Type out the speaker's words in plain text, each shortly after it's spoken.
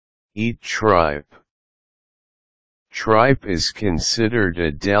Eat tripe. Tripe is considered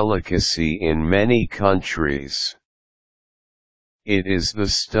a delicacy in many countries. It is the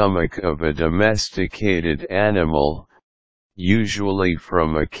stomach of a domesticated animal, usually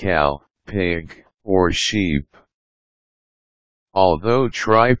from a cow, pig, or sheep. Although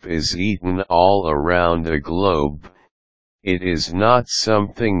tripe is eaten all around the globe, it is not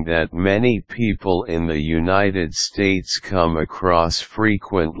something that many people in the United States come across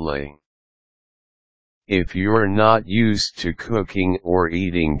frequently. If you're not used to cooking or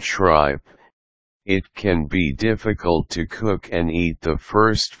eating tripe, it can be difficult to cook and eat the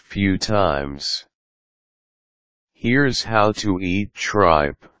first few times. Here's how to eat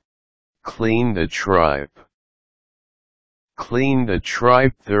tripe. Clean the tripe. Clean the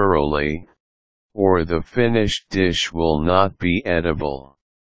tripe thoroughly, or the finished dish will not be edible.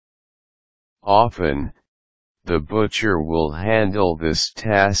 Often, the butcher will handle this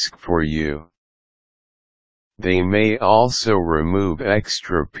task for you. They may also remove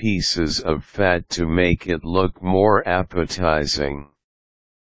extra pieces of fat to make it look more appetizing.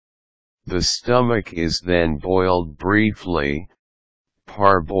 The stomach is then boiled briefly,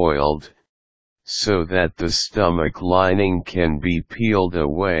 parboiled, so that the stomach lining can be peeled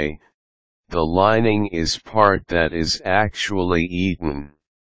away. The lining is part that is actually eaten.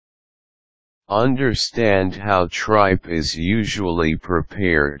 Understand how tripe is usually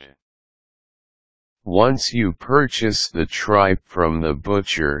prepared. Once you purchase the tripe from the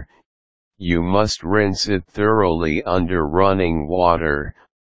butcher, you must rinse it thoroughly under running water,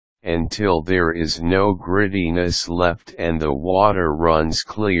 until there is no grittiness left and the water runs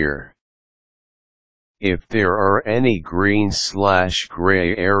clear. If there are any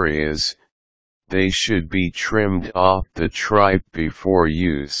green/gray areas, they should be trimmed off the tripe before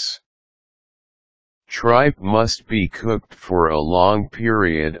use. Tripe must be cooked for a long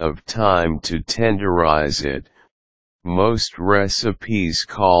period of time to tenderize it. Most recipes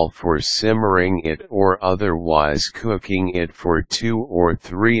call for simmering it or otherwise cooking it for 2 or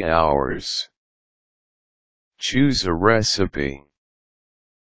 3 hours. Choose a recipe.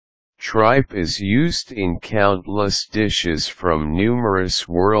 Tripe is used in countless dishes from numerous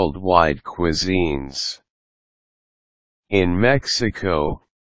worldwide cuisines. In Mexico,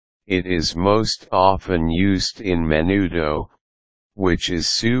 it is most often used in Menudo, which is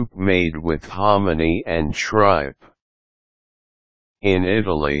soup made with hominy and tripe. In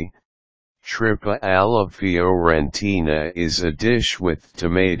Italy, Trippa alla Fiorentina is a dish with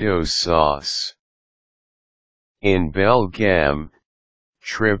tomato sauce. In Belguim,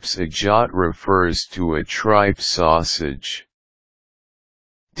 Trip's Djotte refers to a tripe sausage.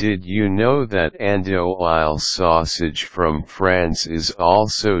 Did you know that Andoille sausage from France is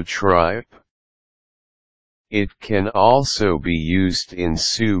also tripe? It can also be used in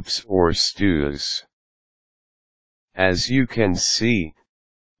soups or stews. As you can see,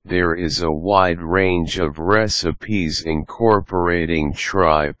 there is a wide range of recipes incorporating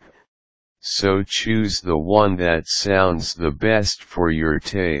tripe, so choose the one that sounds the best for your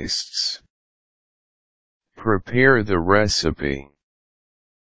tastes. Prepare the recipe.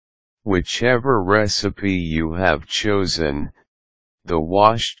 Whichever recipe you have chosen, the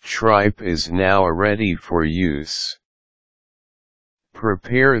washed tripe is now ready for use.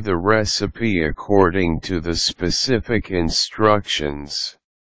 Prepare the recipe according to the specific instructions.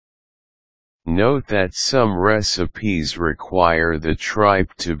 Note that some recipes require the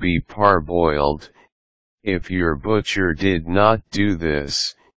tripe to be parboiled. If your butcher did not do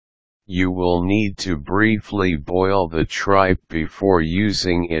this, you will need to briefly boil the tripe before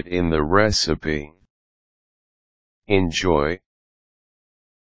using it in the recipe. Enjoy.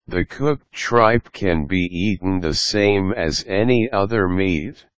 The cooked tripe can be eaten the same as any other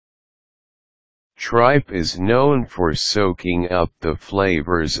meat. Tripe is known for soaking up the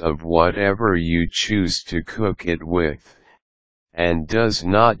flavors of whatever you choose to cook it with, and does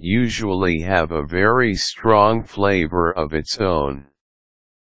not usually have a very strong flavor of its own.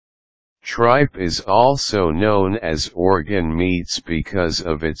 Tripe is also known as organ meats because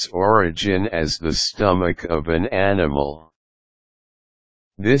of its origin as the stomach of an animal.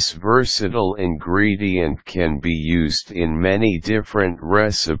 This versatile ingredient can be used in many different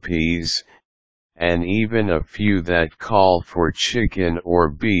recipes, and even a few that call for chicken or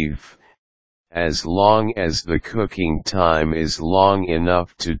beef, as long as the cooking time is long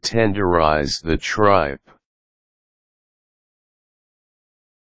enough to tenderize the tripe.